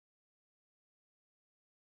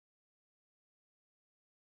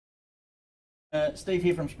Steve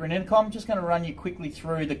here from Dahua Intercom. Just going to run you quickly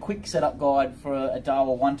through the quick setup guide for a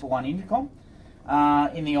Dahua one-to-one intercom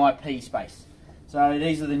in the IP space. So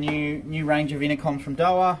these are the new range of intercoms from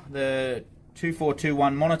Dahua, the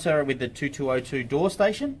 2421 monitor with the 2202 door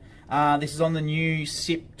station. This is on the new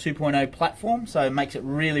SIP 2.0 platform, so it makes it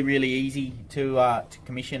really easy to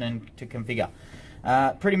commission and to configure.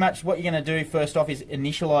 Pretty much what you're going to do first off is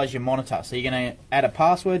initialize your monitor. So you're going to add a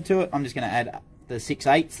password to it. I'm just going to add the 6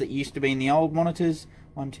 8s that used to be in the old monitors.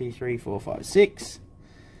 1 2 3 4 5 6.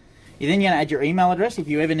 You're then going to add your email address if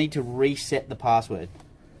you ever need to reset the password.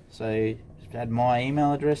 So just add my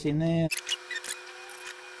email address in there.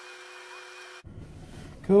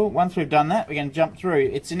 Cool. Once we've done that, we're going to jump through.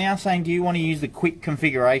 It's now saying, do you want to use the quick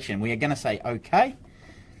configuration? We are going to say OK.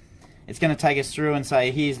 It's going to take us through and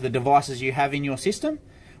say, here's the devices you have in your system.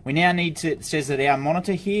 We now need to, it says that our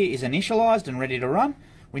monitor here is initialized and ready to run.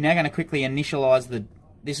 We're now going to quickly initialize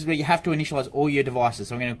this is where you have to initialize all your devices.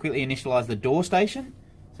 So I'm going to quickly initialize the door station.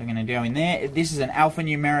 So I'm going to go in there. This is an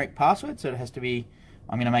alphanumeric password, so it has to be,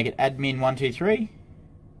 I'm going to make it admin123.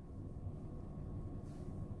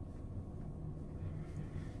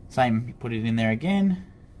 Same, put it in there again.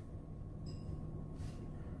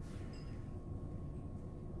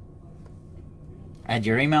 Add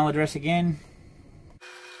your email address again.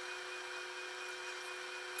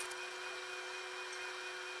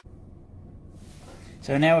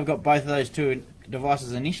 So now we've got both of those two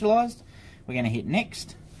devices initialized. We're going to hit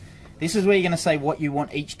next. This is where you're going to say what you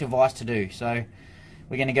want each device to do. So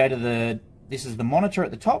we're going to go to this is the monitor at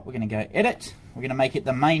the top. We're going to go edit. We're going to make it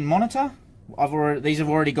the main monitor. These have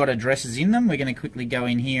already got addresses in them. We're going to quickly go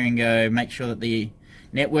in here and go make sure that the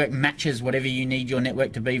network matches whatever you need your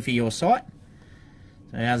network to be for your site.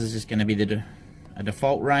 So ours is just going to be a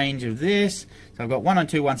default range of this. So I've got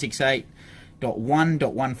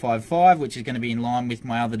 192.168.1.155, which is going to be in line with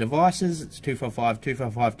my other devices. It's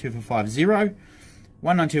 245.245.245.0.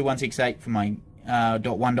 192.168 for my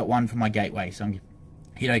 .1.1 for my gateway. So I'm going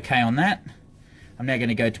to hit OK on that. I'm now going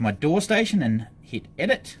to go to my door station and hit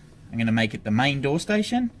edit. I'm going to make it the main door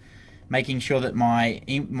station, making sure that my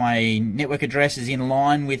network address is in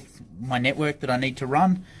line with my network that I need to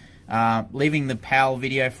run. Leaving the PAL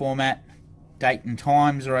video format, date and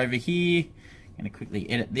times are over here. I'm going to quickly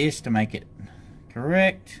edit this to make it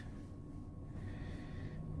correct.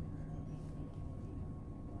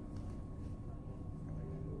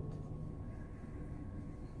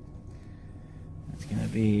 That's going to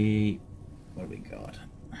be, what have we got?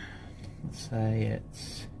 Let's say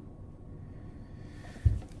it's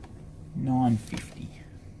 950.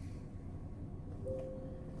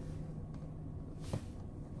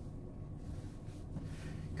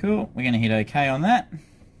 Cool, we're going to hit OK on that.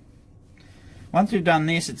 Once we've done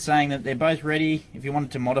this, it's saying that they're both ready if you wanted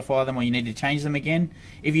to modify them or you need to change them again.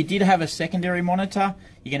 If you did have a secondary monitor,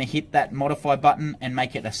 you're going to hit that modify button and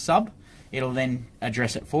make it a sub. It'll then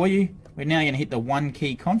address it for you. We're now going to hit the one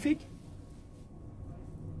key config.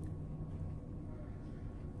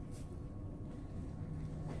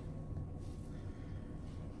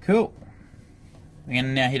 Cool. We're going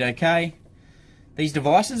to now hit OK. These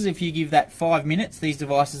devices, if you give that 5 minutes, these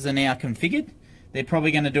devices are now configured. They're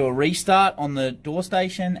probably going to do a restart on the door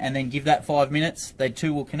station and then give that 5 minutes. They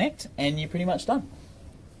two will connect and you're pretty much done.